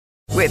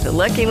With the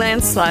Lucky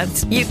Land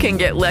Slots, you can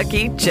get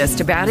lucky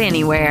just about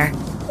anywhere.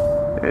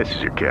 This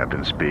is your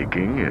captain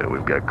speaking.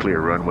 We've got clear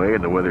runway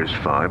and the weather's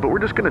fine, but we're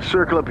just going to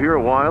circle up here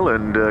a while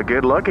and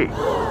get lucky.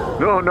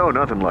 No,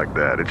 nothing like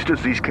that. It's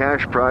just these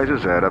cash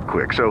prizes add up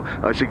quick. So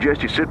I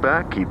suggest you sit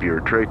back, keep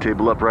your tray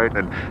table upright,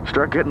 and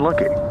start getting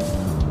lucky.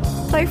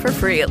 Play for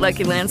free at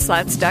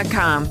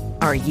LuckyLandSlots.com.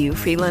 Are you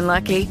feeling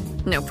lucky?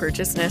 No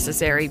purchase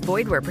necessary.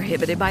 Void where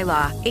prohibited by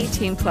law.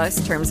 18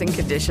 plus terms and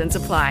conditions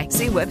apply.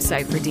 See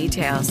website for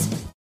details.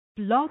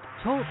 Blog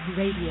Talk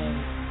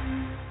Radio.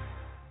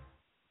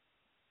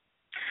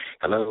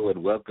 Hello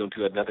and welcome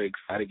to another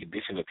exciting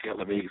edition of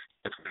Taylor Made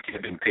with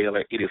Kevin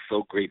Taylor. It is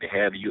so great to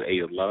have you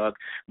along.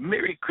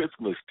 Merry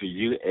Christmas to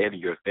you and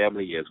your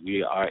family as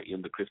we are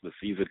in the Christmas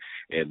season.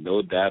 And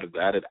no doubt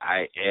about it,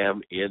 I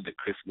am in the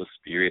Christmas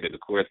spirit. And, of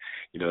course,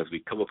 as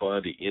we come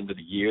upon the end of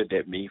the year,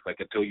 that means, like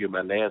I told you in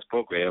my last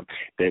program,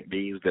 that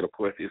means that, of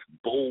course, it's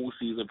bowl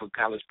season for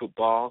college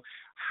football,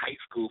 high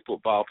school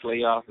football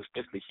playoffs,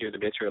 especially here in the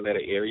Metro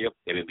Atlanta area.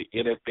 And in the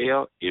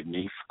NFL, it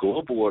means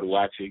scoreboard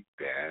watching.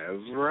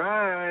 That's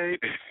right.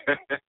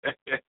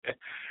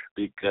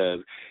 Because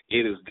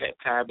it is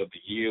that time of the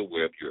year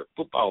where if you're a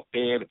football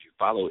fan, if you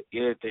follow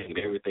anything and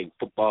everything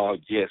football,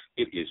 yes,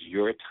 it is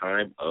your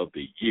time of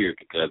the year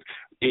because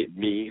it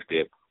means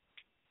that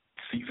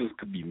seasons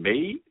could be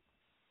made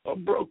or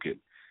broken,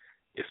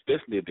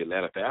 especially in the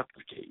Atlanta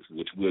Falcons case,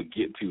 which we'll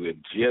get to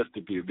in just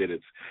a few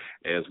minutes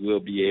as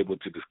we'll be able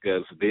to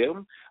discuss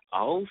them.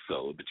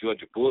 Also, the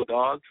Georgia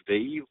Bulldogs,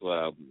 they've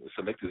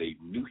selected a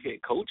new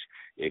head coach,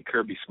 and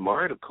Kirby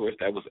Smart, of course,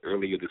 that was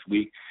earlier this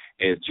week.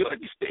 And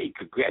Georgia State,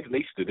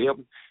 congratulations to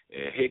them,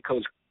 and head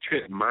coach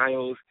Trent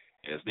Miles,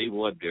 as they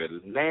won their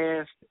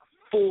last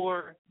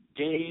 4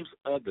 games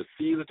of the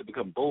season to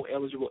become bowl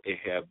eligible and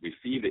have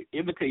received an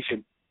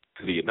invitation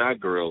to the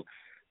inaugural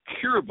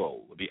Cure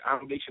Bowl, the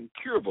AutoNation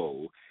Cure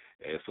Bowl.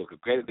 And so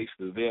congratulations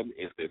to them.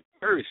 It's their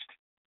first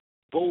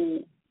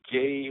bowl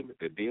game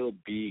that they'll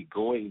be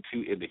going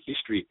to in the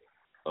history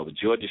of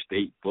Georgia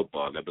State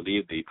football. And I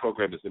believe the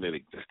program has been in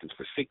existence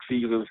for 6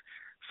 seasons.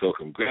 So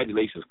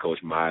congratulations, Coach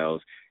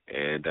Miles.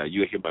 And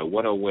you'll hear my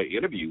one-on-one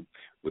interview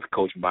with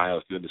Coach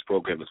Miles during this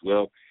program as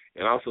well.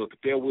 And also the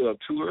farewell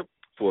tour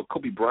for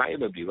Kobe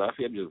Bryant of the Los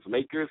Angeles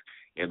Lakers.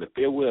 And the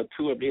farewell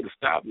tour made a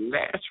stop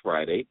last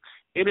Friday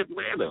in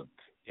Atlanta.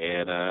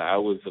 And I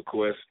was, of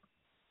course,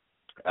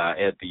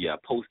 at the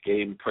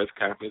post-game press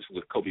conference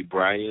with Kobe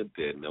Bryant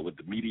and with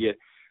the media.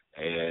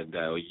 And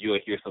you'll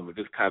hear some of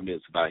his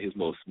comments about his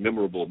most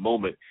memorable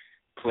moment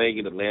playing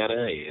in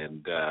Atlanta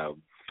and,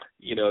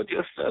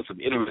 just some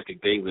interesting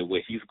things and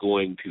what he's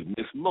going to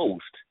miss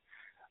most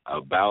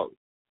about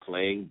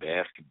playing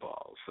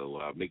basketball. So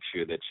make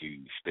sure that you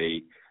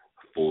stay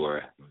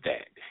for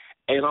that.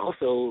 And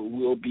also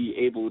we'll be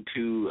able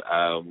to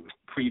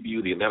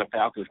preview the Atlanta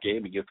Falcons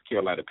game against the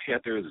Carolina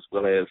Panthers as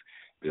well as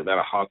the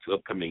Atlanta Hawks'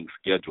 upcoming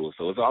schedule.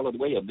 So it's all in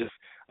the way of this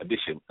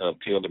edition of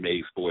Taylor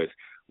Made Sports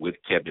with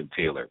Kevin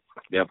Taylor.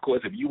 Now, of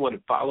course, if you want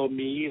to follow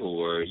me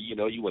or, you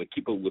want to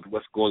keep up with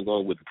what's going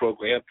on with the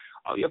program,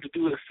 all you have to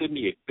do is send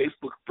me a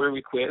Facebook friend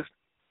request.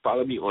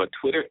 Follow me on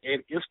Twitter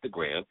and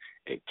Instagram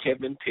at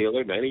Kevin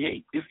Taylor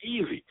 98. It's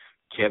easy.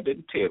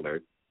 Kevin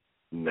Taylor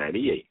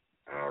 98.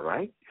 All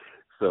right?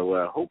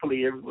 So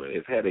hopefully everyone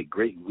has had a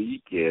great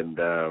week, and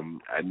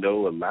I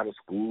know a lot of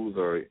schools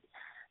are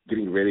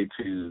getting ready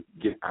to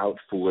get out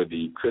for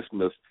the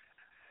Christmas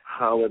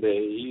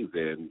holidays,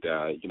 and,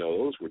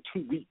 those were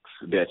 2 weeks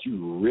that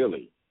you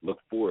really look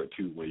forward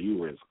to when you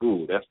were in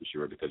school, that's for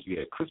sure, because you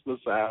had Christmas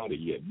out and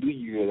you had New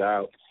Year's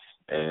out,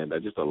 and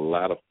just a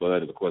lot of fun,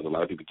 and, of course, a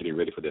lot of people getting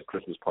ready for their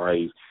Christmas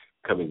parties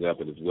coming up,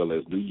 and as well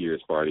as New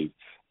Year's parties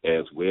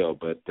as well.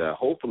 But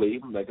hopefully,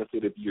 like I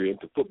said, if you're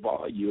into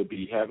football, you'll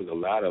be having a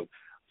lot of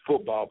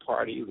football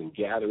parties and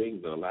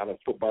gatherings, and a lot of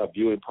football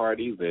viewing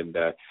parties, and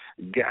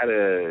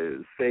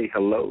gotta say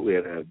hello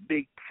and a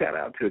big shout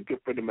out to a good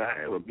friend of mine,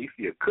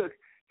 Amicia Cook,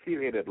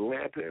 here in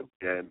Atlanta,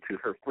 and to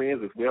her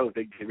friends as well as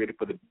they get ready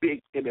for the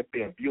big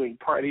NFL viewing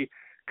party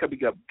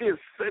coming up this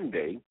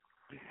Sunday,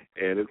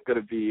 and it's going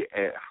to be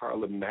at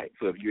Harlem Nights.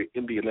 So if you're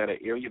in the Atlanta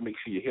area, make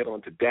sure you head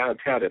on to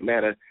downtown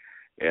Atlanta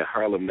at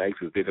Harlem Nights,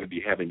 as they're going to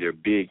be having their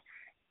big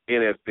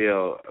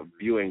NFL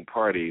viewing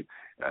party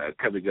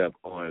coming up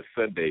on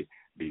Sunday,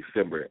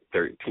 December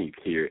 13th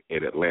here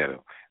in Atlanta.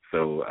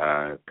 So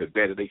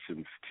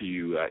congratulations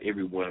to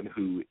everyone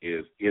who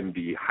is in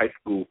the high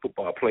school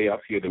football playoffs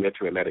here in the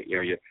Metro Atlanta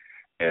area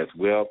as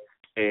well.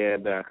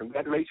 And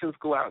congratulations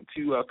go out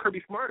to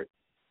Kirby Smart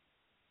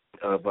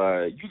of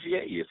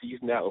UGA, as he's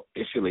now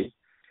officially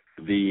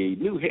the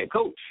new head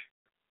coach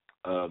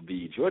of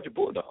the Georgia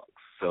Bulldogs.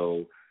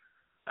 So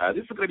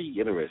this is going to be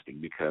interesting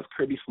because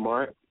Kirby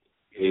Smart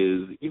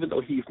is, even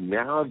though he's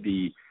now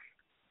the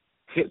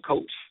head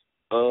coach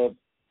of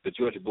the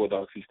Georgia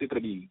Bulldogs, he's still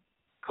going to be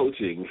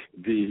coaching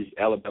the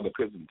Alabama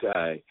Crimson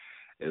Tide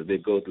as they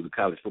go through the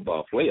college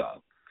football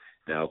playoff.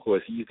 Now, of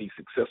course, he's the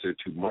successor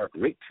to Mark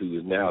Richt, who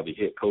is now the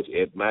head coach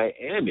at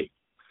Miami.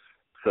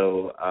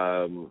 So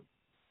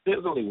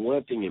there's only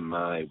one thing in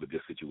mind with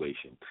this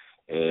situation.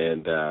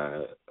 And,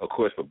 of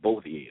course, for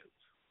both ends,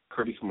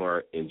 Kirby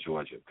Smart and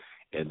Georgia.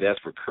 And that's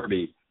for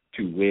Kirby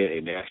to win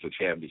a national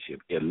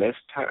championship in less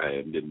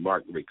time than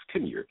Mark Richt's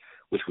tenure,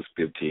 which was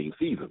 15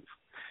 seasons.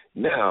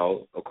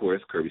 Now, of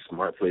course, Kirby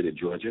Smart played at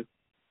Georgia.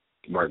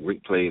 Mark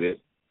Richt played at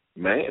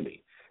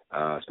Miami.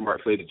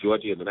 Smart played at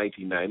Georgia in the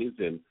 1990s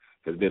and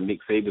has been Nick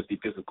Saban's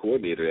defensive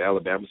coordinator at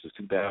Alabama since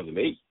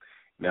 2008.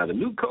 Now, the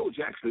new coach,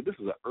 actually, this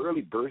is an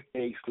early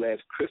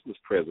birthday/Christmas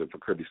present for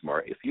Kirby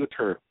Smart. He'll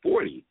turn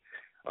 40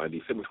 on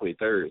December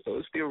 23rd, so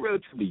it's still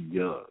relatively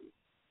young,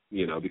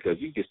 because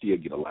you can still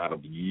get a lot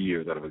of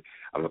years out of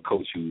a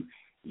coach who,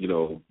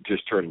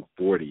 just turning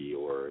 40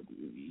 or,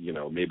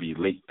 maybe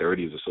late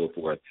 30s or so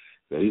forth.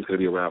 So he's going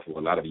to be around for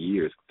a lot of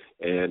years.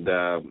 And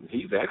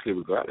he's actually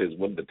regarded as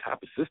one of the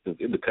top assistants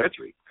in the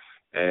country.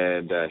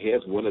 And he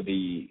has one of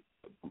the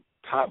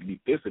top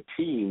defensive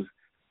teams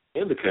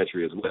in the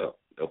country as well.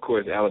 Of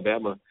course,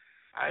 Alabama,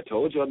 I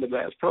told you on the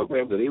last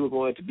program that they were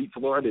going to beat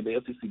Florida in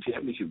the SEC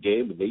championship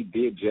game, and they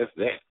did just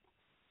that.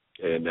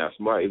 And now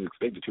Smart is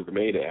expected to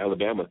remain at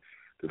Alabama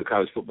through the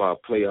college football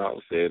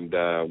playoffs. And,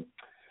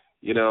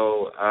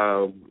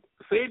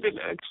 Saban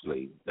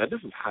actually, now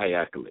this is high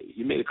accolade.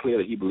 He made it clear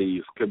that he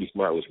believes Kirby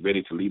Smart was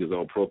ready to lead his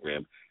own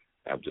program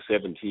after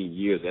 17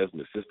 years as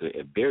an assistant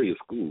at various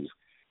schools.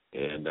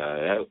 And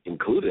that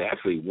included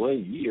actually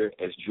 1 year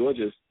as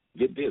Georgia's,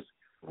 get this,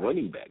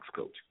 running backs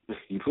coach.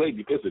 He played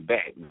defensive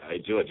back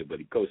at Georgia, but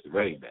he coached the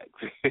running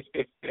backs.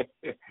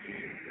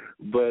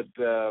 But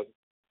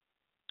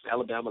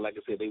Alabama, like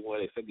I said, they won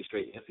a second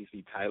straight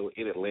SEC title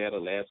in Atlanta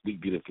last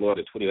week, beating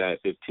Florida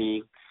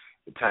 29-15.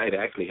 The Tide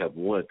actually have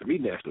won 3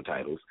 national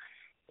titles,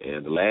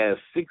 and the last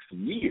 6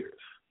 years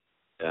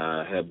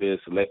have been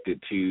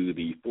selected to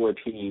the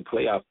 14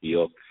 playoff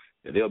field,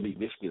 and they'll beat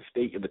Michigan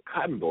State in the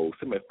Cotton Bowl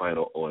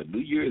semifinal on New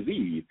Year's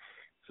Eve.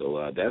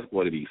 So that's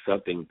going to be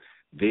something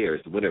there.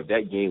 The winner of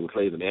that game will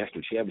play the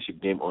national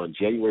championship game on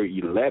January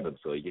 11th.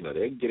 So,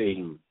 they're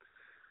getting,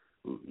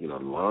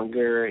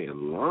 longer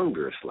and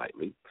longer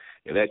slightly.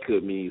 And that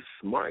could mean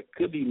Smart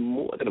could be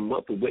more than a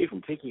month away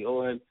from taking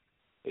on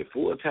a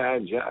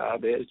full-time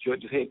job as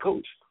Georgia's head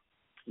coach.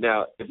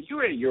 Now, if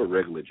you're at your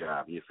regular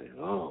job, you're saying,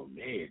 oh,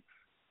 man,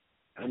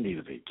 I need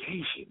a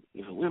vacation.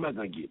 Where am I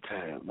going to get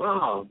time?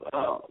 Oh,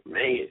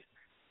 man.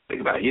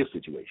 Think about his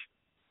situation.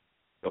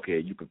 Okay,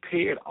 you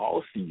prepared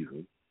all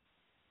season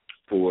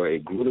for a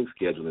grueling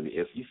schedule in the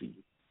SEC.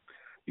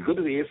 You go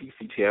to the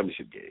SEC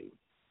championship game.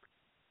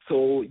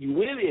 So you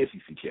win the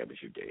SEC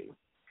championship game.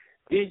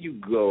 Then you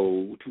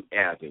go to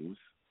Athens.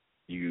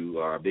 You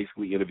are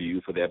basically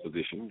interviewed for that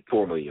position,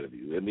 formally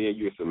interviewed, and then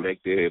you're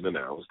selected and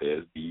announced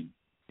as the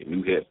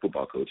new head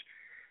football coach.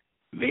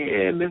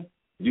 Then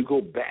you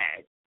go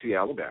back to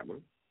Alabama,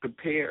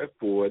 prepare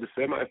for the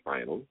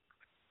semifinal,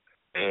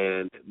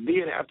 and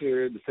then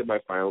after the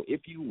semifinal,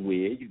 if you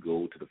win, you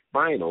go to the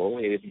final,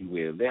 and if you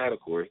win that, of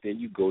course, then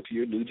you go to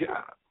your new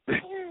job.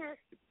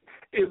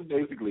 It's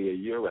basically a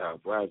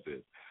year-round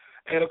process.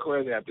 And, of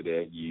course, after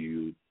that,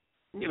 you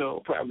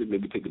probably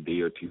maybe take a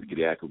day or two to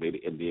get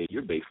acclimated, and then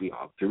you're basically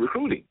off to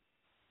recruiting.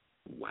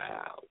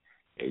 Wow.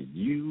 And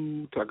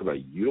you talk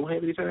about you don't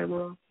have any time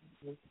off?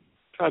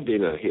 Try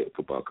being a head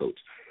football coach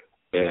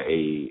at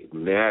a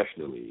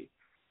nationally,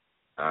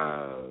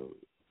 a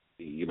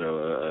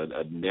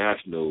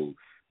national,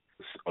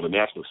 on a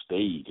national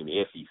stage in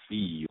the SEC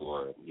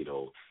or,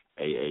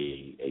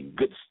 a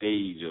good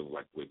stage of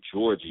like where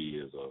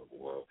Georgia is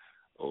or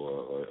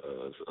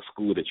a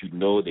school that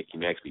that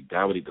can actually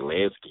dominate the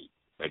landscape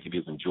like it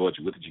is in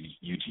Georgia with the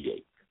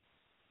UGA.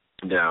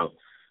 Now,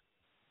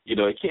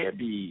 it can't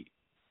be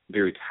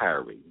very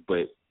tiring,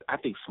 but I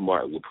think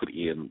Smart will put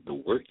in the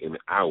work and the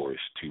hours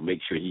to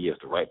make sure he has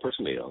the right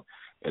personnel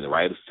and the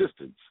right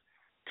assistants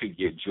to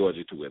get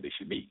Georgia to where they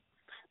should be.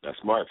 Now,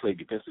 Smart played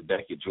defensive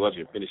back at Georgia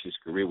and finished his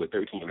career with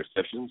 13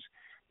 interceptions.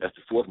 That's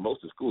the fourth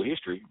most in school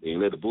history. They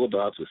led the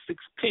Bulldogs with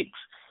 6 picks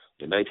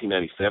in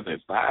 1997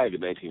 and 5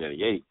 in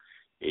 1998.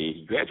 And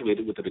he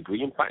graduated with a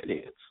degree in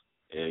finance.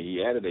 And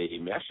he added a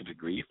master's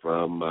degree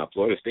from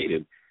Florida State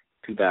in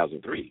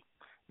 2003.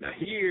 Now,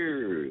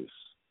 here's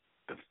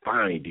the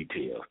fine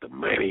details, the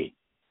money.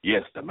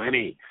 Yes, the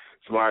money.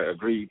 Smart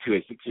agreed to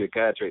a 6-year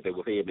contract that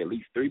will pay him at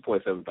least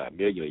 $3.75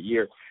 million a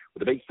year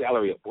with a base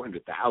salary of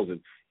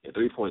 $400,000 and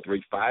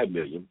 $3.35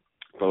 million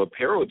from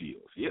apparel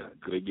deals. Yeah,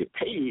 going to get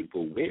paid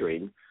for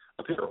wearing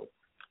apparel.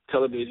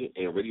 Television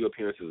and radio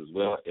appearances as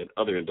well, and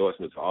other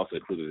endorsements are also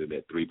included in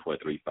that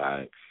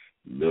 $3.35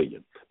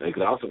 million. Now, he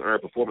could also earn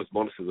performance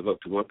bonuses of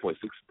up to $1.6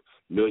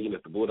 million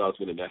if the Bulldogs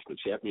win a national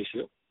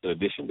championship. In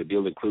addition, the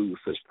deal includes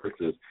such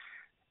perks as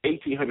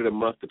 $1,800 a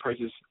month to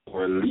purchase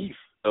or lease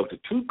up to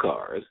 2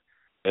 cars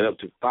and up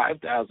to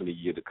 $5,000 a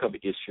year to cover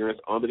insurance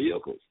on the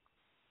vehicles.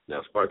 Now,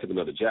 if Smart took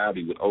another job,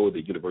 he would owe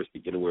the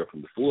university anywhere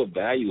from the full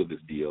value of this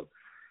deal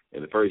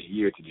in the first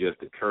year to just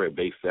the current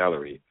base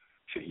salary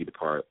should he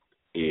depart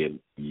in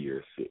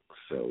year 6.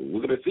 So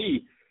we're going to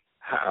see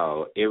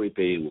how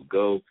everything will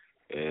go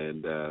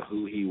and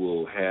who he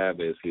will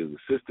have as his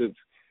assistants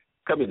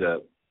coming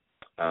up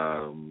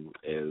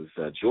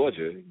as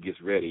Georgia gets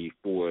ready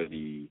for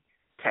the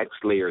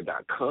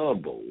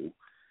TaxSlayer.com Bowl.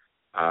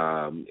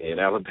 And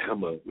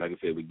Alabama, like I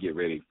said, we get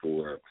ready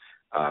for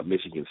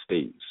Michigan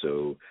State.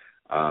 So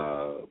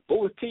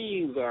both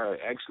teams are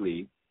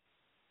actually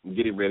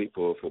getting ready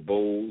for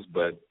bowls,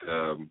 but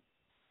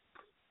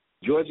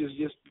Georgia's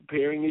just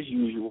preparing as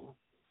usual.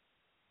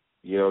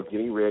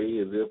 Getting ready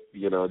as if,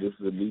 this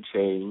is a new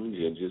change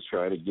and just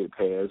trying to get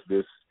past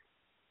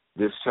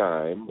this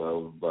time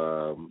of,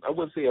 I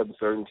wouldn't say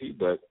uncertainty,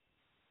 but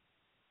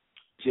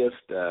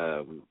just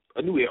a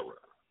new era.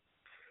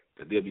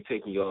 That they'll be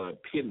taking on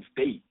Penn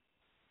State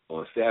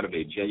on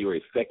Saturday,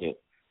 January 2nd,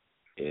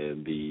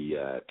 in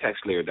the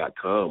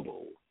TaxSlayer.com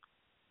Bowl.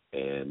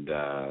 And,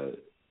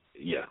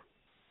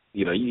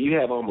 you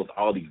have almost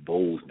all these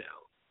bowls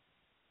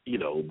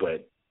now,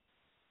 but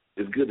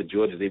it's good that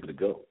Georgia's able to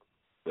go.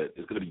 But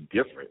it's going to be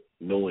different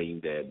knowing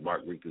that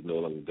Mark Richt is no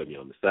longer going to be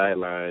on the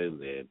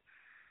sidelines and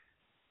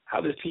how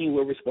this team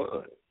will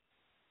respond.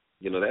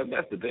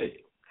 That's the thing.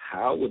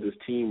 How will this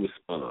team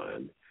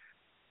respond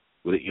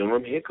with an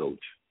interim head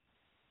coach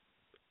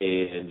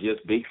and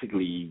just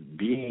basically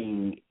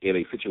being in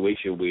a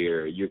situation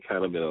where you're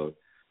kind of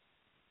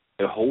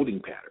in a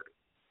holding pattern?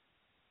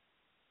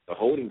 A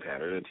holding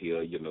pattern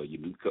until, your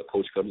new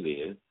coach comes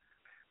in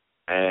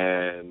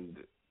and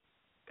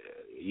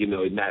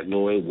not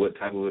knowing what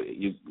type of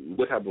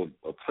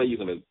play you're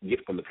going to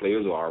get from the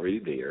players who are already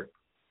there,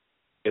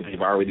 if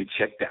they've already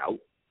checked out,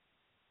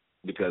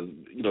 because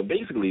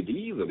basically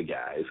these are the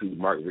guys who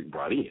Mark Richt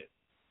brought in.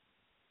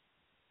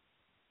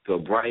 So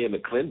Brian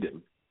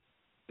McClendon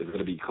is going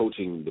to be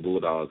coaching the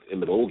Bulldogs in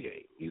the bowl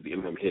game. He's the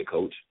interim head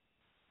coach,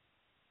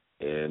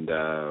 and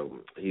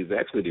he's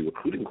actually the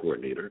recruiting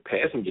coordinator,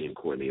 passing game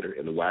coordinator,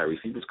 and the wide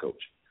receivers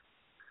coach.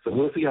 So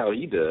we'll see how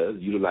he does,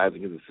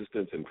 utilizing his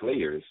assistants and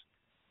players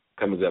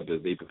coming up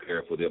as they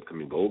prepare for the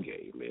upcoming bowl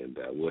game. And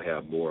we'll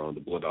have more on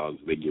the Bulldogs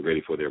as they get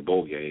ready for their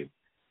bowl game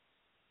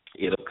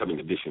in upcoming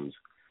editions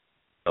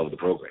of the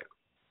program.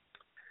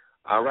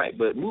 All right,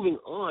 but moving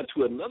on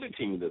to another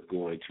team that's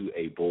going to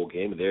a bowl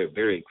game and they're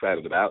very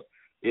excited about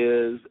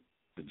is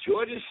the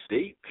Georgia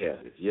State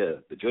Panthers. Yeah,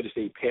 the Georgia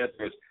State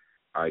Panthers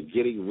are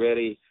getting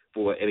ready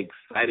for an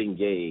exciting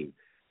game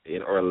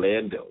in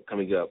Orlando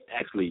coming up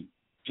actually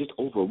just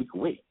over a week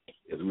away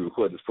as we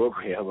record this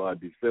program on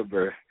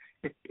December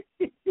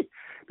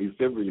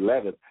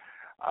 11th.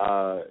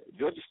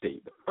 Georgia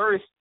State, the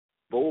first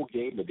bowl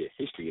game of their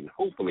history and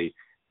hopefully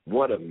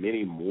one of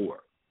many more.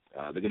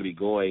 They're going to be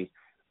going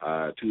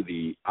to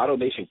the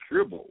AutoNation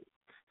Cure Bowl.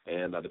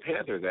 And the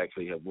Panthers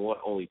actually have won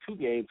only 2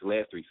 games the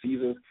last 3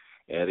 seasons,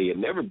 and they had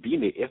never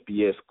been an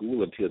FBS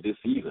school until this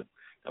season.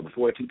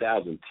 Before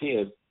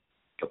 2010,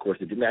 of course,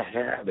 they did not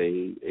have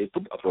a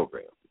football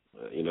program.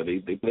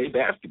 They played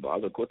basketball,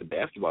 and of course the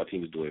basketball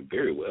team is doing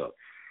very well.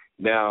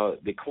 Now,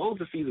 they closed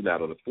the season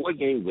out on a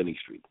 4-game winning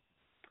streak.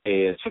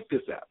 And check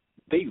this out.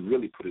 They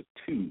really put it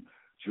to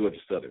Georgia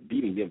Southern,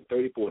 beating them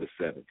 34-7.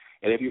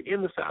 And if you're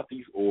in the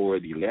Southeast or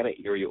the Atlanta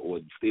area or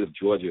the state of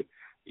Georgia,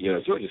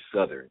 Georgia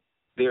Southern,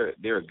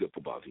 they're a good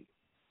football team.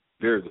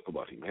 Very good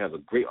football team. They have a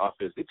great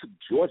offense. They took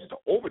Georgia to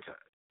overtime.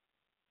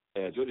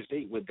 And Georgia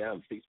State went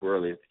down to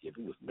Statesboro and it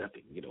was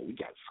nothing. We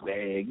got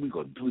swag. We're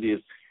going to do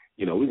this.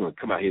 We're going to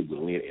come out here with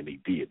a win, and they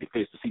did. They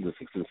finished the season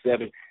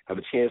 6-7, have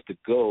a chance to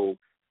go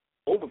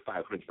over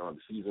 500 on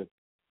the season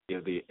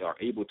if they are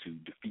able to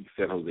defeat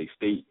San Jose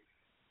State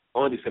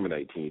on December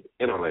 19th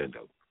in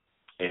Orlando.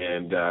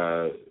 And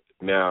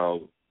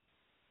now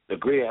the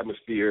great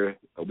atmosphere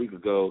a week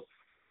ago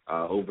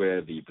over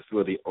at the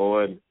facility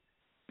on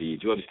the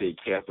Georgia State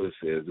campus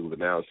as it was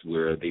announced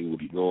where they will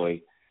be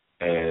going.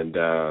 And,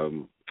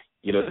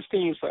 this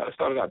team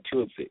started out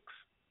 2-6.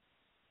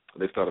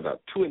 They started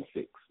out 2-6.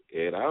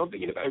 And I don't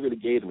think anybody really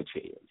gave them a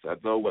chance. I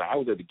know when I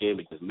was at the game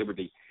against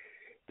Liberty,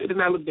 they did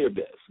not look their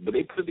best, but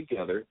they put it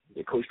together.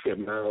 And Coach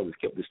Trent Miles has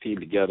kept this team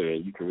together,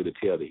 and you can really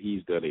tell that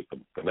he's done a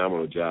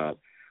phenomenal job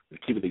of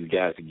keeping these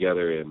guys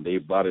together. And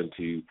they've bought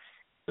into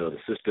the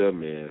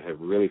system and have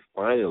really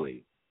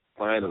finally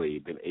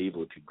been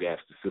able to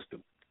grasp the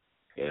system.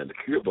 And the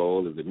Cure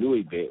Bowl is a new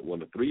event,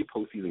 one of 3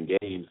 postseason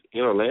games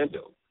in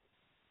Orlando.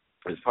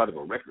 It's part of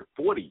a record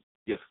 40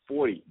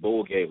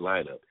 bowl game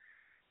lineup.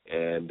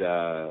 And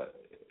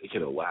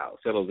wow,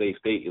 San Jose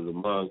State is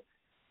among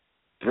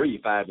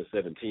 3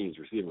 5-7 teams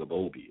receiving a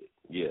bowl bid.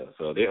 Yeah,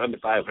 so they're under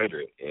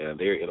 500 and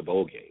they're in a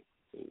bowl game.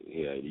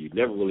 You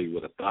never really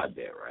would have thought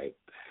that, right?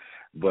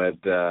 But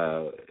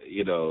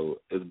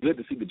it's good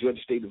to see the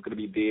Georgia State is going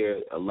to be there.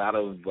 A lot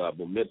of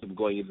momentum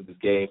going into this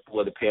game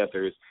for the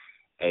Panthers,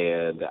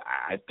 and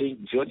I think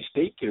Georgia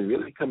State can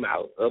really come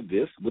out of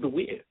this with a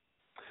win.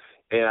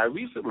 And I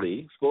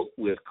recently spoke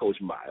with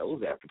Coach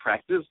Miles after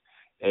practice,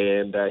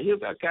 and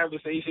here's our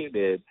conversation.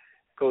 And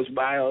Coach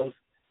Miles,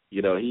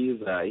 he's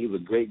a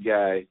great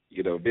guy,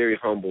 very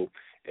humble,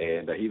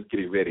 and he's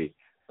getting ready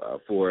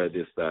for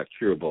this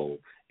Cure Bowl.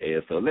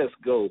 And so let's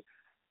go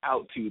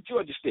out to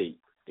Georgia State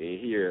and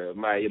hear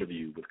my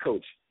interview with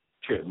Coach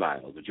Trent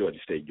Miles of Georgia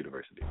State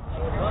University.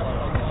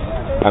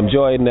 I'm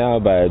joined now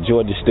by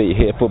Georgia State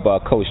head football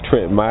coach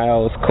Trent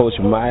Miles. Coach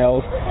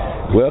Miles,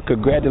 Well,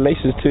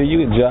 congratulations to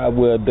you. Job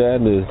well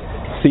done. The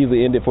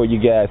season ended for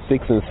you guys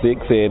 6-6,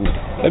 and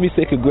let me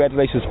say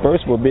congratulations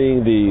first for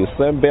being the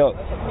Sun Belt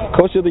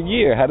Coach of the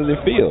Year. How does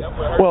it feel?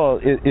 Well,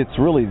 it's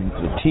really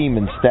the team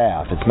and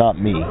staff. It's not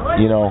me.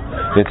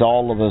 It's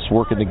all of us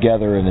working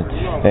together, and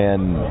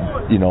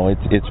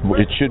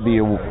it should be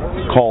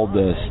called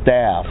the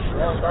Staff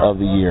of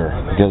the Year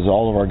because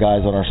all of our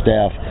guys on our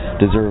staff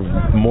deserve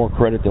more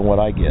credit than what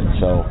I get.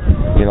 So,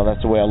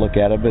 that's the way I look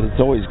at it. But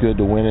it's always good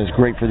to win. It's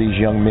great for these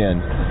young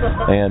men,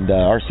 and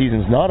our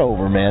season's not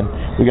over, man.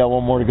 We got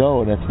one more to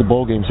go, and that's the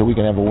bowl game, so we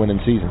can have a winning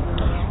season.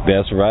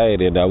 That's right,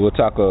 and we'll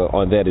talk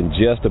on that in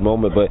just a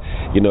moment. But,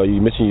 you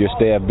mentioned your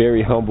staff,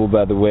 very humble,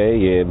 by the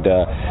way, and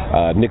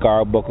Nick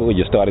Arbuckle,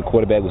 your starting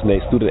quarterback, was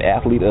named Student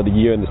Athlete of the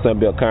Year in the Sun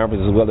Belt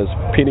Conference, as well as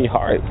Penny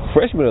Hart,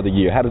 Freshman of the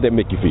Year. How does that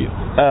make you feel?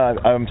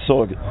 I'm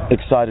so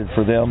excited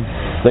for them.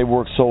 They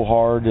work so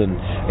hard, and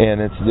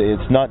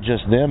it's not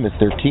just them, it's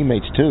their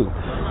teammates, too.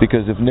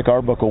 Because if Nick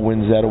Arbuckle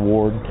wins that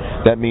award,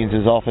 that means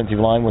his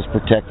offensive line was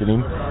protecting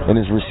him, and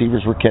his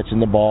receivers were catching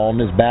the ball,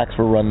 and his backs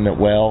were running it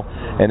well,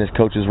 and his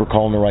coaches were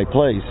calling the right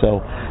plays. So,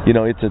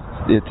 it's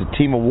a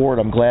team award.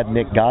 I'm glad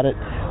Nick got it.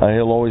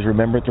 He'll always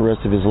remember it the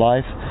rest of his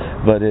life.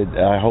 But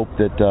I hope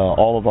that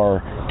all of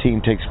our team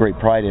takes great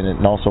pride in it,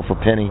 and also for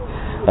Penny.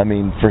 I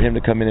mean, for him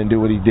to come in and do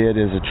what he did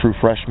as a true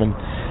freshman,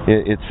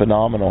 it's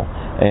phenomenal.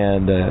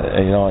 And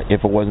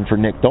if it wasn't for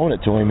Nick throwing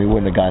it to him, he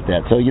wouldn't have got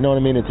that. So you know what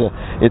I mean?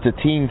 It's a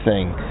team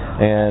thing,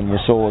 and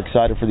we're so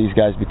excited for these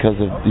guys because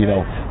of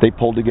they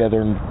pulled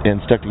together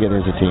and stuck together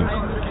as a team.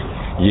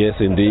 Yes,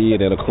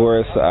 indeed. And, of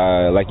course,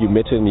 like you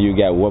mentioned, you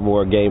got one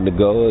more game to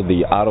go,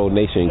 the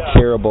AutoNation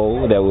Cure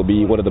Bowl. That will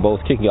be one of the bowls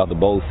kicking off the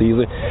bowl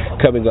season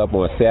coming up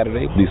on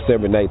Saturday,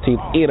 December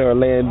 19th in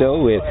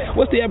Orlando. And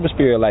what's the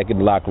atmosphere like in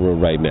the locker room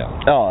right now?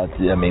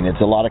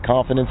 It's a lot of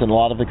confidence and a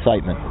lot of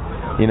excitement.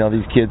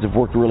 These kids have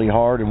worked really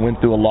hard and went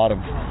through a lot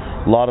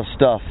of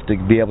stuff to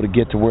be able to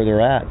get to where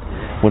they're at.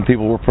 When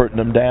people were putting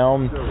them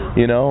down,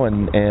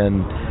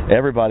 and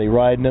everybody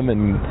riding them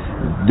and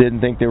didn't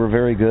think they were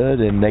very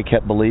good, and they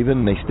kept believing,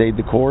 and they stayed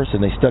the course,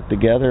 and they stuck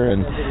together,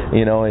 and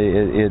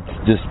it's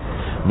just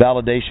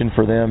validation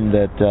for them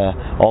that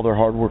all their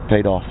hard work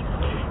paid off.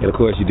 And, of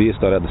course, you did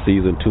start out the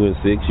season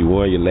 2-6. You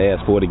won your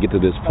last 4 to get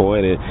to this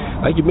point. And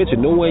like you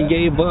mentioned, no one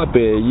gave up.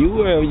 And you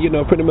were,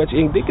 pretty much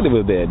indicative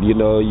of that. You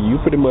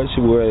pretty much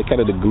were kind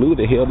of the glue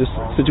that held this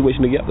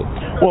situation together.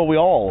 Well, we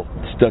all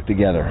stuck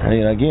together.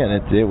 Again,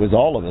 it was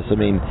all of us.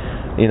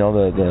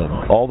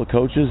 All the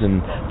coaches and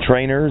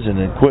trainers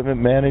and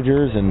equipment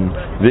managers and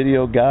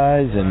video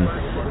guys and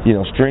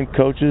strength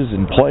coaches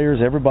and players,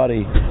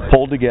 everybody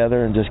pulled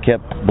together and just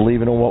kept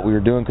believing in what we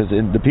were doing, because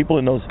the people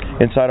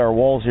inside our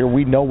walls here,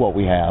 we know what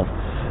we have,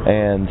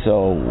 and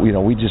so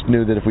we just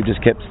knew that if we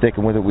just kept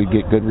sticking with it, we'd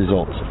get good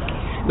results.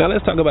 Now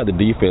let's talk about the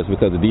defense,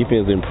 because the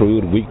defense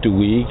improved week to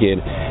week, and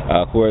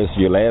of course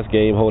your last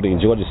game holding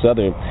Georgia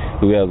Southern,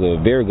 who has a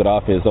very good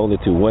offense, only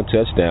to 1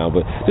 touchdown.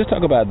 But just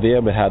talk about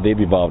them and how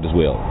they've evolved as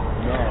well.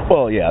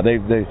 Well, yeah,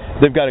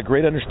 they've got a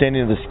great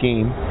understanding of the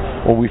scheme.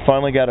 Well, we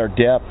finally got our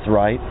depth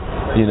right.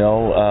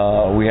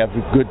 We have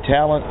good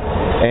talent,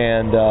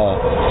 and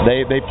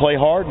they play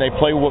hard and they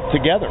play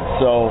together.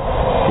 So,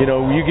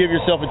 you give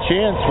yourself a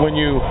chance when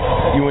you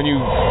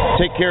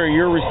take care of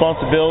your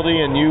responsibility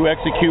and you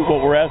execute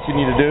what we're asking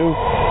you to do,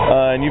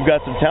 and you've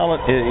got some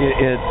talent.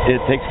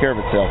 It takes care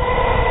of itself.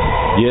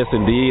 Yes,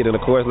 indeed. And,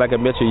 of course, like I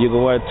mentioned, you're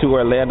going to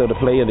Orlando to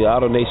play in the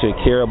AutoNation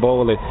Cure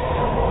Bowl. And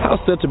how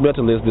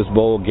sentimental is this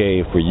bowl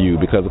game for you?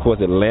 Because, of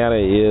course,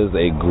 Atlanta is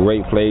a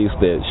great place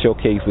that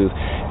showcases,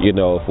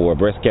 for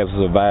breast cancer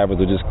survivors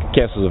or just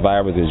cancer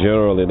survivors in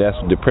general, and that's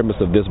the premise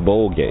of this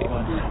bowl game.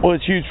 Well,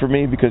 it's huge for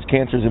me because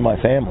cancer's in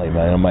my family,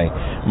 man.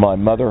 My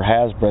mother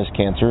has breast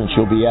cancer, and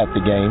she'll be at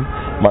the game.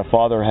 My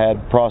father had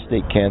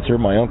prostate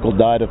cancer. My uncle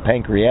died of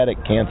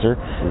pancreatic cancer.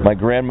 My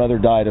grandmother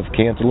died of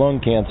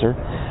lung cancer.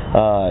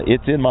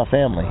 It's in my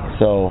family,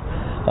 so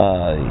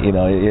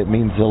it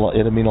means a lot.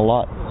 It'll mean a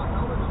lot.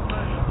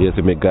 Yes,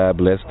 and may God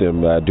bless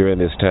them during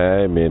this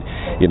time, and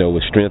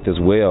with strength as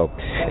well.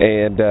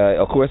 And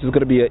of course, it's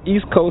going to be an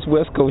East Coast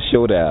West Coast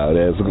showdown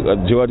as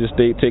Georgia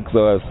State takes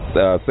on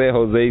San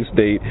Jose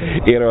State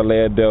in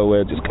Orlando.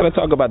 And just kind of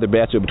talk about the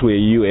matchup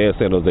between you and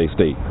San Jose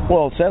State.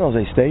 Well, San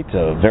Jose State's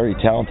a very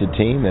talented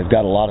team. They've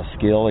got a lot of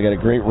skill. They got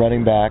a great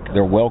running back.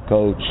 They're well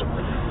coached.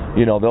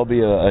 They'll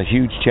be a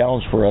huge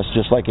challenge for us,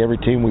 just like every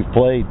team we've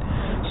played.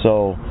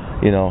 So,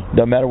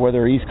 doesn't matter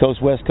whether East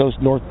Coast, West Coast,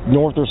 North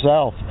or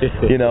South.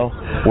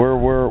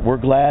 We're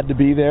glad to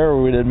be there.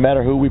 It doesn't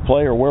matter who we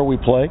play or where we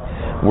play.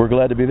 We're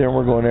glad to be there, and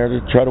we're going there to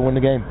try to win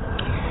the game.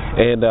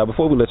 And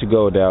before we let you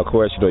go, now, of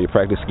course, your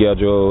practice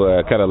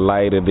schedule kind of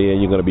light, and then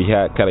you're going to be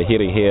kind of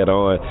hitting head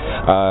on.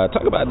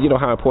 Talk about,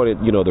 how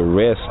important, the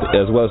rest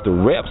as well as the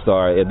reps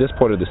are at this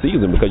point of the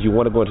season, because you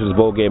want to go into this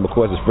bowl game, of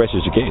course, as fresh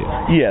as you can.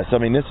 Yes,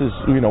 this is,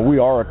 we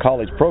are a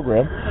college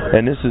program,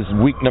 and this is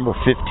week number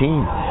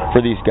 15 for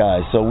these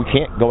guys, so we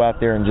can't go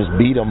out there and just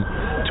beat them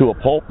to a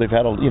pulp. They've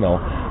had a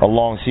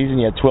long season.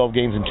 You had 12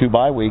 games and 2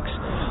 bye weeks.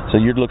 So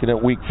you're looking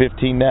at week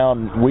 15 now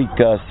and week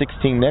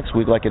 16 next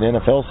week like an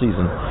NFL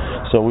season.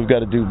 So we've got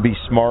to be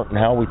smart in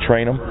how we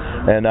train them,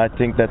 and I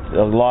think that's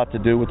a lot to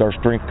do with our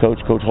strength coach,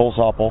 Coach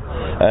Holzapfel,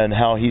 and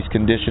how he's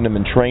conditioned them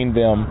and trained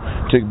them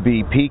to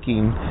be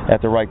peaking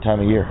at the right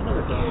time of year.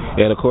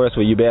 And, of course,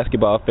 for you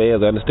basketball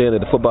fans, I understand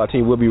that the football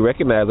team will be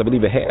recognized, I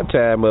believe, at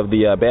halftime of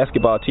the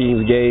basketball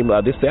team's game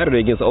this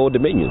Saturday against Old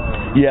Dominion.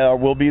 Yeah,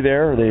 we'll be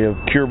there. The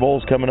Cure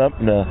Bowl's coming up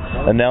and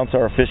announce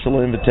our official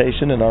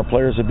invitation, and our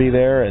players will be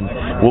there,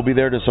 and we'll be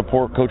there to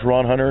support Coach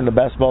Ron Hunter and the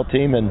basketball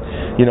team, and,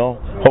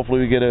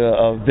 hopefully we get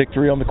a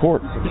victory on the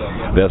court.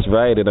 That's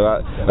right, and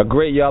a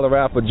great y'all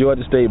around for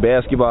Georgia State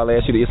basketball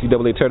last year, the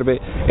NCAA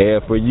tournament,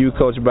 and for you,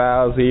 Coach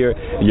Miles, here,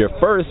 your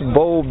first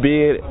bowl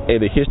bid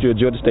in the history of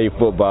Georgia State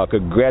football.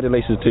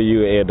 Congratulations to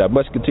you, and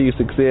much continued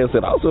success,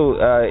 and also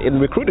in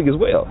recruiting as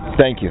well.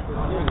 Thank you.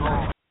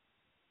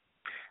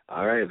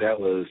 All right, that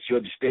was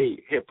Georgia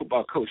State head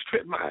football coach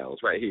Trent Miles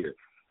right here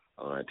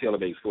on Taylor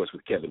Made Sports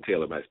with Kevin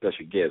Taylor, my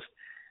special guest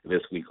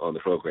this week on the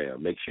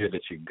program. Make sure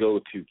that you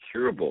go to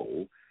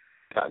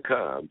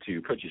CureBowl.com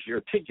to purchase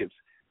your tickets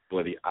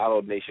for the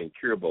AutoNation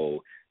Cure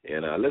Bowl.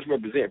 And let's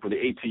represent for the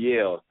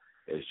ATL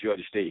as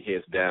Georgia State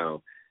heads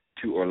down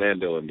to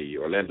Orlando in the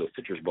Orlando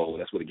Citrus Bowl.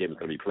 That's where the game is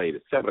going to be played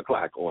at 7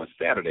 o'clock on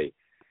Saturday,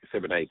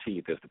 December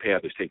 19th, as the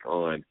Panthers take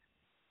on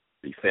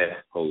the San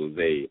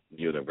Jose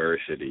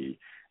University.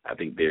 I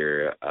think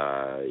they're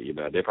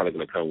probably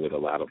going to come with a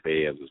lot of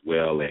fans as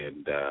well,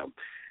 and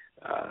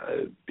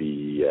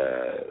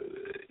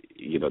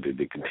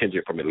the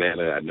contingent from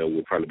Atlanta I know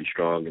will probably be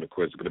strong, and of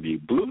course it's going to be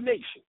Blue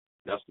Nation,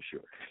 that's for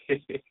sure.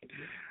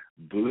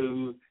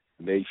 Blue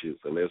Nation.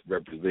 So let's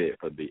represent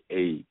for the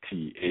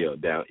ATL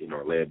down in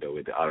Orlando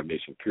at the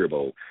AutoNation Cure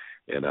Bowl,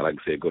 and like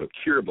I said, go to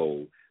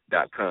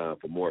CureBowl.com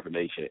for more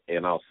information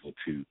and also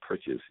to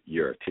purchase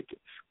your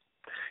tickets.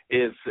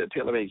 It's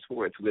Taylor Made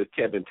Sports with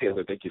Kevin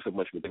Taylor. Thank you so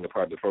much for being a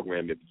part of the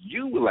program. If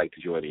you would like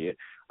to join in,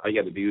 all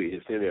you got to do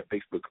is send me a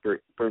Facebook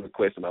friend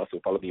request and also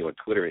follow me on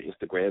Twitter and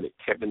Instagram at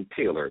Kevin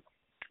Taylor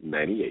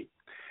 98.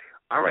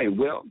 All right,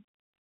 well,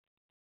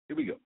 here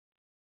we go.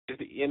 It's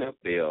the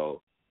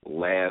NFL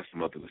last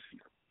month of the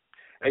season.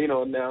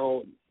 And,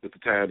 now at the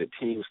time the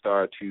teams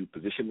start to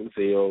position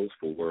themselves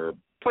for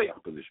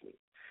playoff positioning.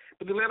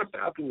 But the Atlanta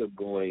Falcons are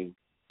going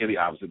in the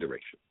opposite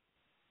direction.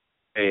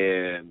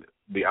 And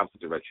the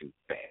opposite direction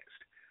fast.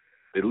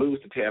 They lose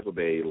to Tampa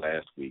Bay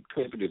last week,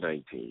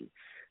 20-19.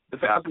 The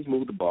Falcons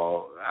moved the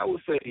ball, I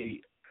would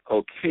say,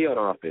 okay on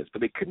offense,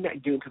 but they could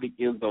not get into the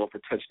end zone for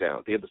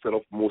touchdowns. They had to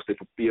settle mostly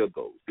for field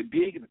goals. They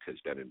did get a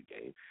touchdown in the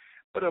game.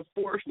 But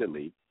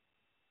unfortunately,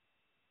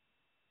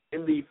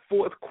 in the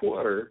fourth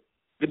quarter,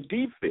 the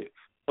defense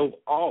of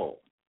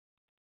all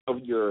of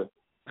your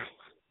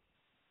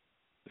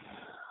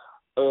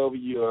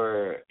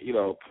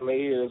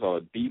players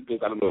on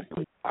defense, I don't know if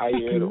they're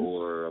tired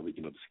or,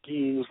 the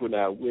schemes were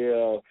not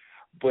well,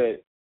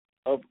 but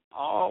of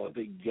all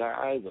the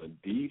guys on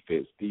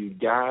defense, these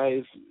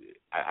guys,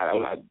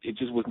 it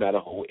just was not a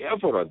whole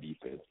effort on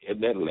defense in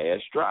that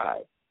last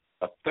drive.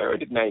 A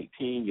 3rd and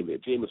 19, you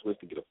let Jameis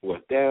Winston get a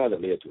fourth down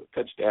that led to a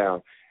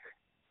touchdown.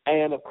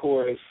 And, of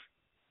course,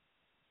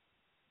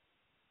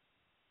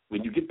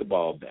 when you get the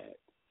ball back,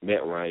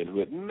 Matt Ryan, who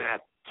had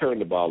not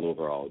turned the ball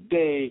over all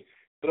day,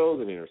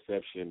 throws an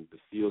interception to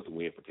seal the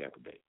win for Tampa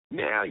Bay.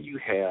 Now you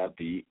have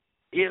the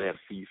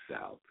NFC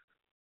South,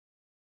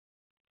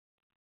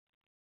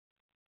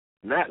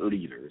 not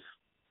leaders,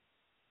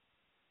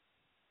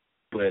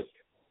 but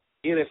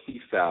NFC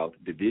South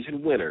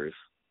division winners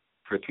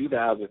for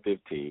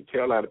 2015,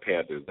 Carolina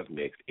Panthers up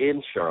next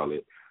in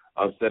Charlotte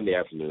on Sunday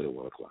afternoon at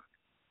 1 o'clock.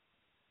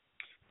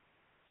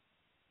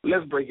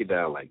 Let's break it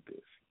down like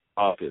this,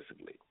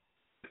 offensively.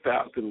 The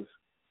Falcons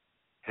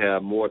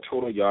have more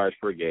total yards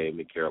per game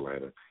than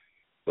Carolina,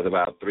 with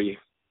about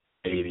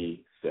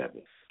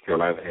 387.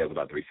 Carolina has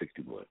about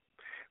 361.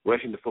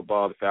 Rushing the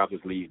football, the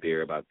Falcons lead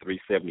there about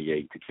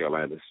 378 to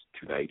Carolina's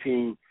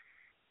 219.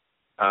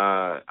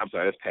 I'm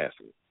sorry, that's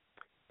passing.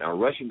 Now,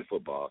 rushing the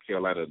football,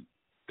 Carolina,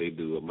 they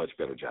do a much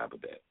better job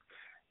of that.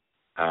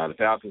 The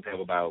Falcons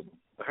have about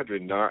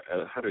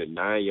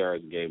 109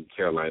 yards a game,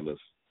 Carolina's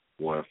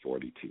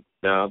 142.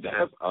 Now,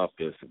 that's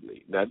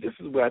offensively. Now, this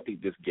is where I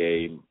think this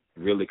game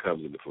really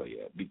comes into play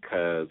at,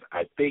 because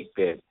I think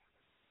that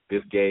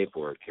this game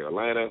for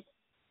Carolina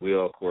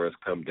will, of course,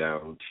 come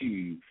down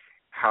to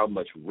how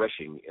much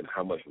rushing and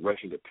how much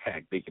rushing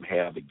attack they can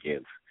have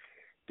against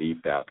the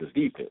Falcons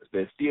defense.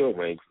 That still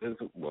ranks as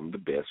one of the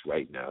best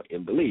right now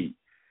in the league.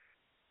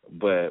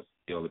 But,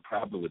 the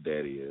problem with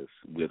that is,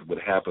 with what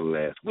happened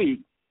last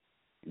week,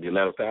 the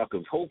Atlanta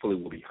Falcons hopefully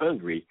will be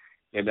hungry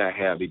and not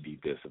have a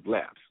defensive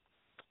lapse.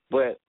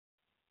 But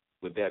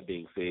with that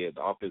being said,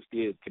 the offense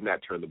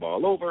cannot turn the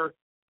ball over,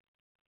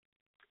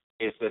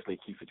 especially in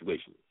key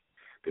situations.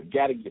 They've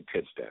got to get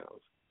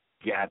touchdowns.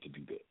 Got to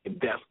do that. And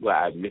that's why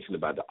I mentioned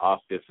about the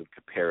offensive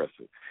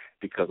comparison,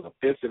 because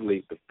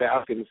offensively, the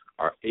Falcons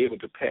are able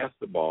to pass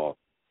the ball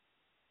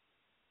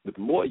with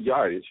more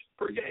yardage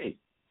per game.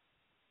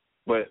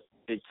 But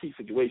in key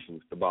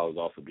situations, the ball is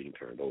also being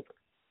turned over.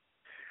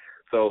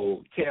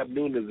 So Cam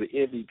Newton is the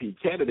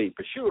MVP candidate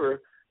for sure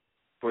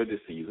for this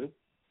season.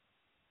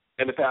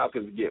 And the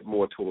Falcons get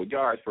more total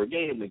yards per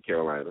game than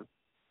Carolina.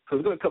 So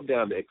it's going to come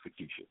down to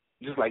execution,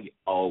 just like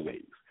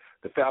always.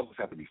 The Falcons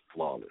have to be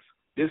flawless.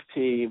 This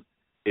team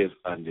is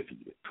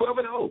undefeated.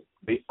 12-0.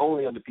 The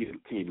only undefeated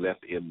team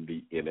left in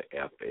the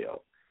NFL.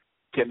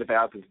 Can the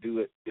Falcons do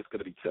it? It's going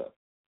to be tough.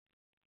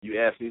 You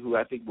ask me who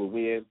I think will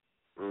win?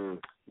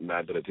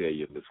 Not going to tell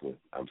you this one.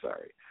 I'm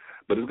sorry.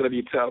 But it's going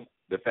to be tough.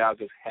 The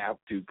Falcons have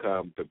to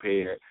come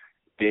prepared.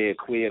 Dan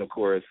Quinn, of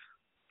course,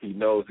 he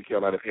knows the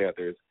Carolina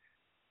Panthers.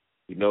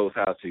 He knows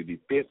how to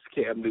defend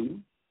Cam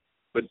Newton.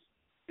 But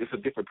it's a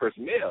different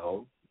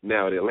personnel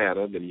now in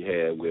Atlanta than he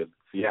had with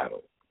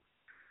Seattle.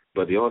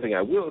 But the only thing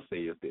I will say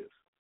is this.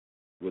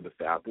 Will the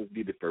Falcons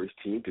be the first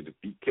team to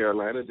defeat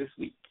Carolina this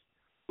week?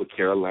 Will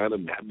Carolina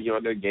not be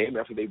on their game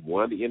after they've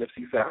won the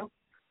NFC South?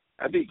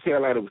 I think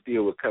Carolina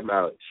will come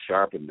out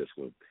sharp in this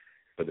one.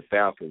 But the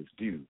Falcons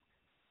do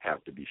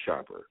have to be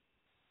sharper.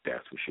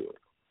 That's for sure.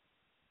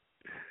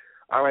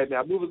 All right,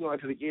 now moving on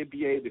to the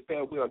NBA. The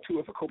farewell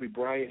tour for Kobe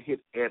Bryant hit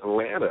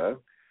Atlanta.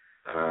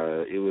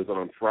 It was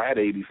on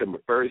Friday, December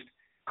 1st.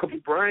 Kobe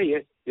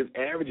Bryant is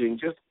averaging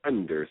just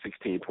under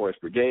 16 points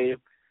per game.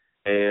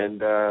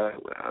 And,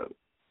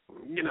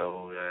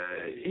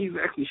 he's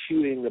actually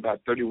shooting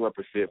about 31%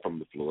 from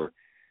the floor.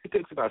 He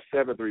takes about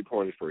 7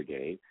 3-pointers per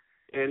game.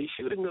 And he's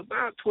shooting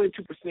about 22%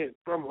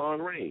 from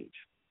long range.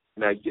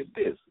 Now, get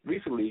this.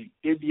 Recently,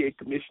 NBA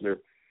Commissioner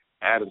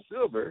Adam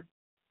Silver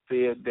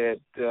said that,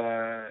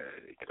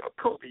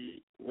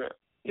 Kobe,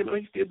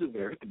 he still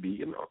deserves to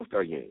be in the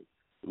All-Star game.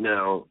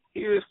 Now,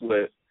 here's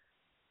what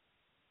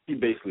he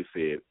basically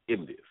said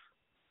in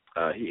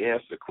this. He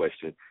answered a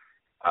question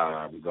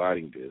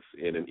regarding this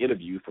in an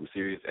interview from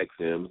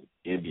SiriusXM's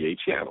NBA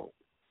channel.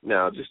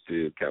 Now, just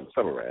to kind of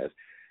summarize,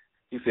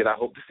 he said, I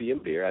hope to see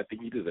him there. I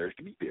think he deserves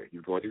to be there.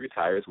 He's going to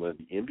retire as one of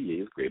the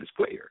NBA's greatest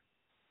players.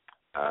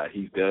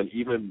 He's done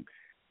even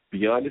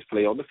beyond his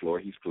play on the floor.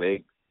 He's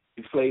played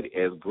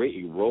as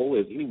great a role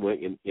as anyone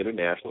in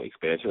international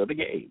expansion of the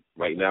game.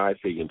 Right now, I'd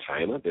say in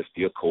China, there's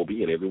still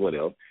Kobe and everyone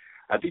else.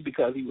 I think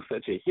because he was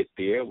such a hit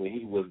there when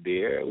he was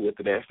there with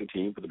the national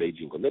team for the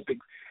Beijing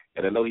Olympics,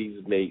 and I know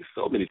he's made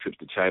so many trips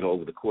to China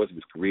over the course of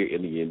his career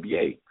in the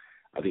NBA.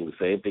 I think the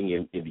same thing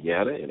in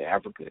Indiana, in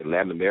Africa, in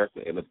Latin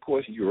America, and, of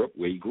course, Europe,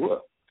 where he grew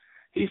up.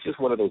 He's just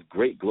one of those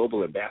great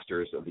global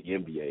ambassadors of the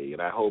NBA,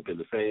 and I hope in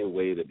the same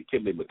way that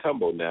Dikembe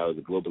Mutombo now is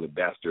a global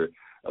ambassador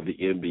of the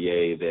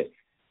NBA that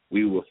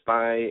we will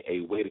find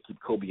a way to keep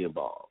Kobe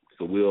involved.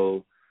 So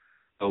we'll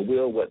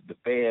what the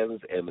fans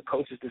and the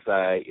coaches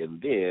decide,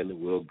 and then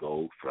we'll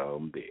go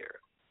from there.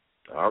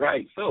 All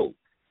right, so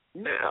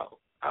now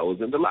I was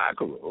in the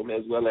locker room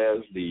as well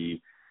as the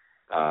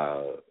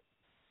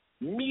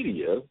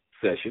media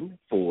session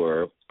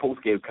for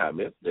post-game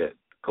comments that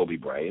Kobe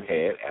Bryant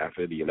had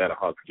after the Atlanta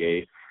Hawks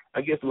game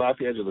against the Los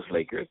Angeles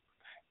Lakers.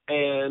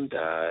 And,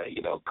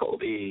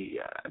 Kobe,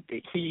 I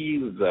think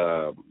he's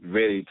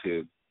ready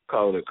to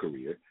call it a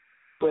career.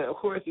 But, of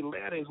course,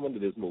 Atlanta is one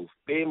of his most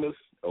famous,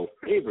 or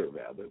favorite,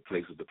 rather,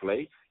 places to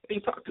play. And he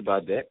talked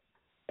about that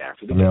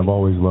after the game. I've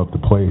always loved to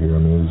play here.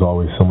 There's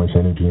always so much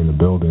energy in the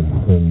building.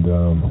 And,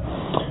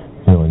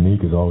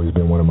 Nick has always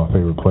been one of my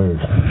favorite players,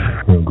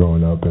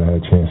 growing up. And I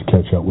had a chance to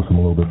catch up with him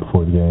a little bit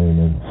before the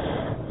game. And,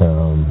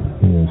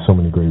 so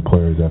many great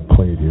players that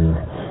played here.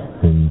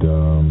 And,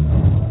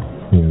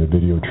 the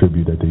video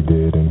tribute that they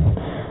did. And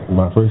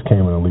when I first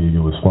came in the league,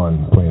 it was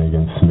fun playing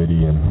against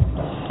Smitty and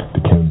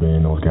Dikembe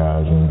and those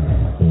guys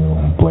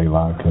and,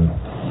 Blaylock. And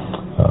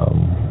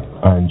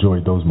I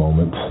enjoyed those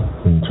moments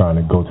and trying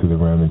to go to the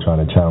rim and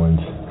trying to challenge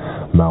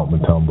Mount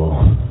Mutombo.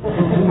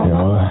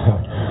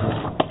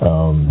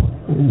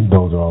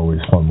 Those are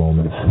always fun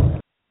moments.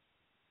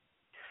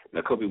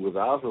 Now, Kobe was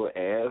also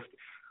asked,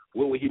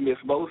 what would he miss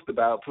most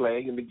about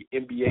playing in the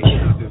NBA?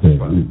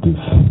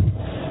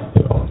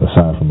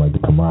 Aside from the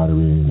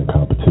camaraderie and the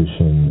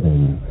competition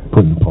and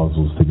putting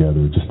puzzles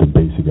together, just the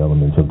basic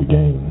elements of the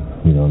game.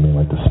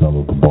 Like the smell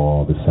of the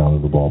ball, the sound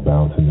of the ball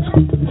bouncing, the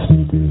squeak of the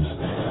sneakers,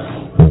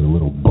 the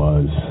little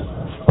buzz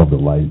of the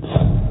lights,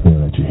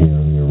 that you hear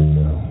in the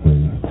arena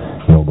when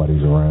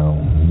nobody's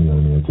around.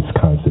 Just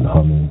constant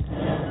humming.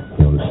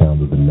 The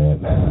sound of the net.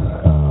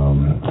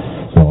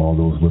 All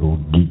those little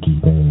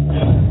geeky things.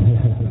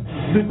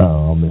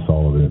 I'll miss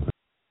all of it.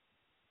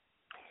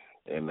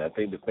 And I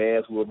think the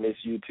fans will miss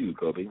you too,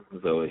 Kobe.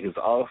 So his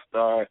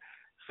All-Star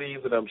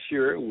season, I'm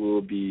sure,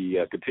 will be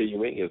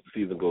continuing as the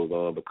season goes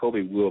on. But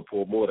Kobe will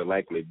more than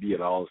likely be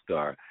an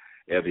All-Star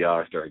at the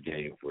All-Star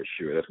game for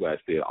sure. That's why I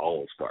said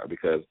All-Star,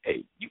 because,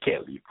 hey, you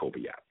can't leave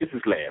Kobe out. It's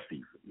his last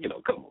season.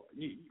 Come on.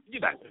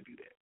 You're not going to do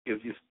that.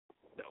 It's just,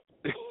 no.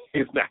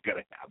 It's not going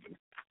to happen.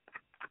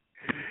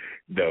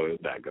 No,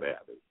 it's not going to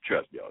happen.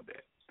 Trust me on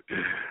that.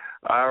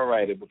 All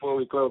right, and before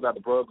we close out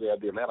the program,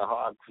 the Atlanta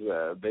Hawks,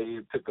 they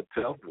took a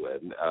tough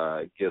one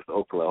against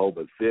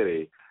Oklahoma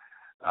City.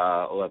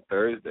 on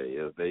Thursday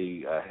as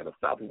they had a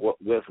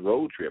Southwest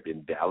road trip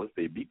in Dallas.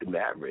 They beat the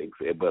Mavericks,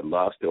 but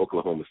lost to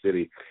Oklahoma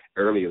City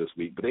earlier this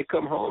week. But they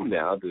come home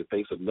now to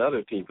face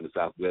another team from the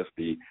Southwest,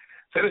 the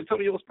San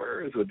Antonio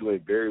Spurs, who are doing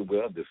very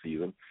well this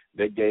season.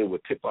 That game will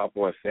tip off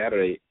on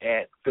Saturday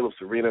at Phillips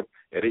Arena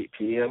at 8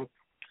 p.m.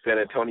 San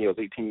Antonio is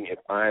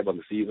 18-5 on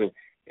the season,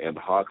 and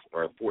the Hawks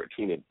are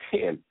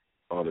 14-10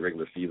 on the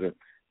regular season.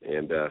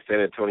 And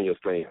San Antonio is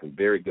playing some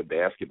very good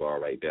basketball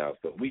right now.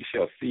 So we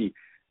shall see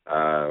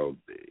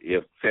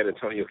if San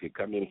Antonio can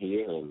come in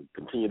here and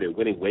continue their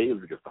winning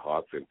ways against the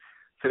Hawks. And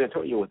San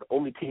Antonio was the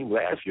only team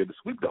last year to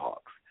sweep the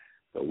Hawks.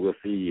 So we'll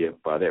see if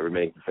that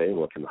remains the same,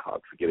 or can the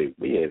Hawks get a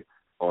win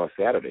on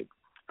Saturday.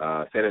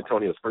 San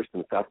Antonio is first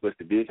in the Southwest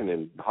Division,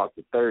 and the Hawks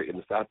are third in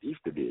the Southeast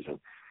Division.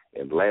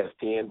 And the last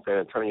 10, San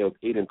Antonio is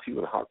 8-2, and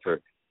the Hawks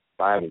are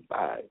 5-5.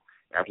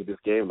 After this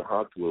game, the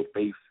Hawks will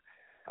face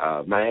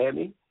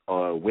Miami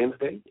on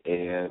Wednesday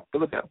and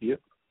Philadelphia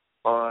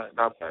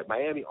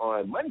Miami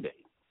on Monday,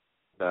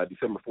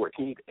 December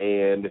 14th,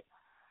 and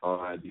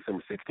on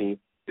December 16th,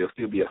 they'll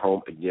still be at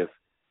home against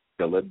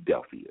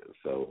Philadelphia.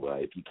 So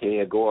if you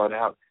can, go on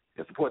out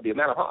and support the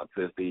Atlanta Hawks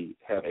as they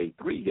have a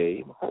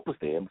 3-game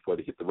homestand before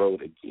they hit the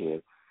road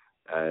again.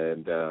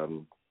 And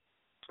the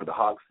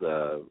Hawks,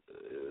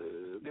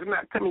 they're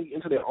not coming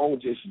into their own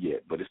just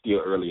yet, but it's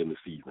still early in the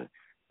season.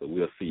 So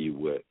we'll see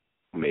what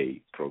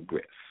may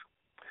progress.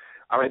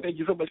 All right, thank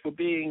you so much for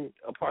being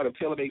a part of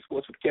Taylor Made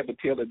Sports with Kevin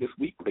Taylor this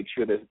week. Make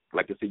sure that,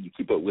 like I said, you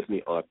keep up with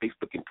me on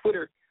Facebook and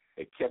Twitter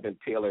at Kevin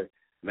Taylor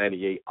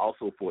 98.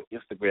 Also for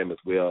Instagram as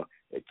well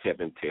at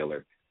Kevin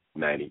Taylor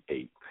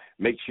 98.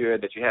 Make sure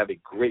that you have a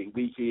great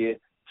weekend.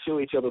 Show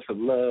each other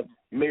some love.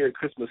 Merry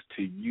Christmas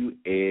to you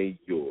and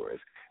yours.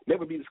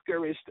 Never be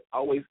discouraged,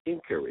 always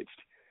encouraged.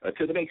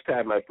 Until the next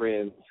time, my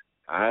friends,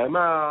 I'm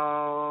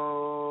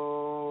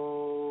out.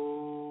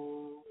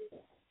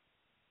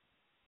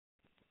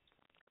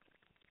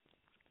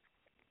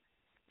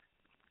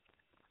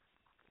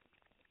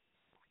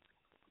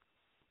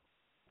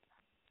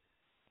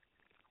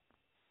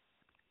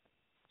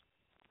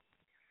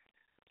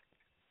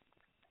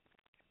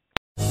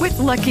 With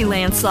Lucky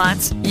Land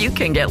Slots, you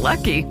can get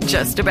lucky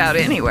just about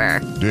anywhere.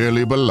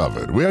 Dearly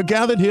beloved, we are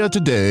gathered here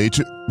today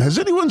to... Has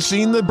anyone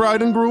seen the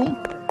bride and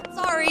groom?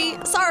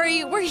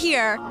 Sorry, we're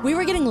here. We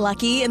were getting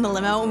lucky in the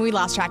limo and we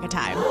lost track of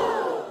time.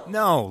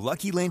 No,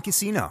 Lucky Land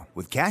Casino,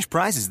 with cash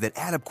prizes that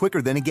add up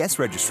quicker than a guest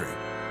registry.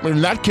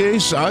 In that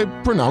case, I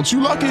pronounce you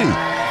lucky.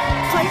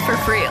 Play for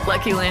free at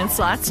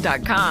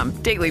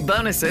LuckyLandSlots.com. Daily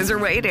bonuses are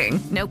waiting.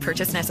 No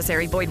purchase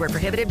necessary. Void where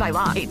prohibited by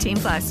law.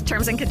 18+.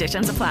 Terms and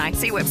conditions apply.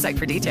 See website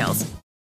for details.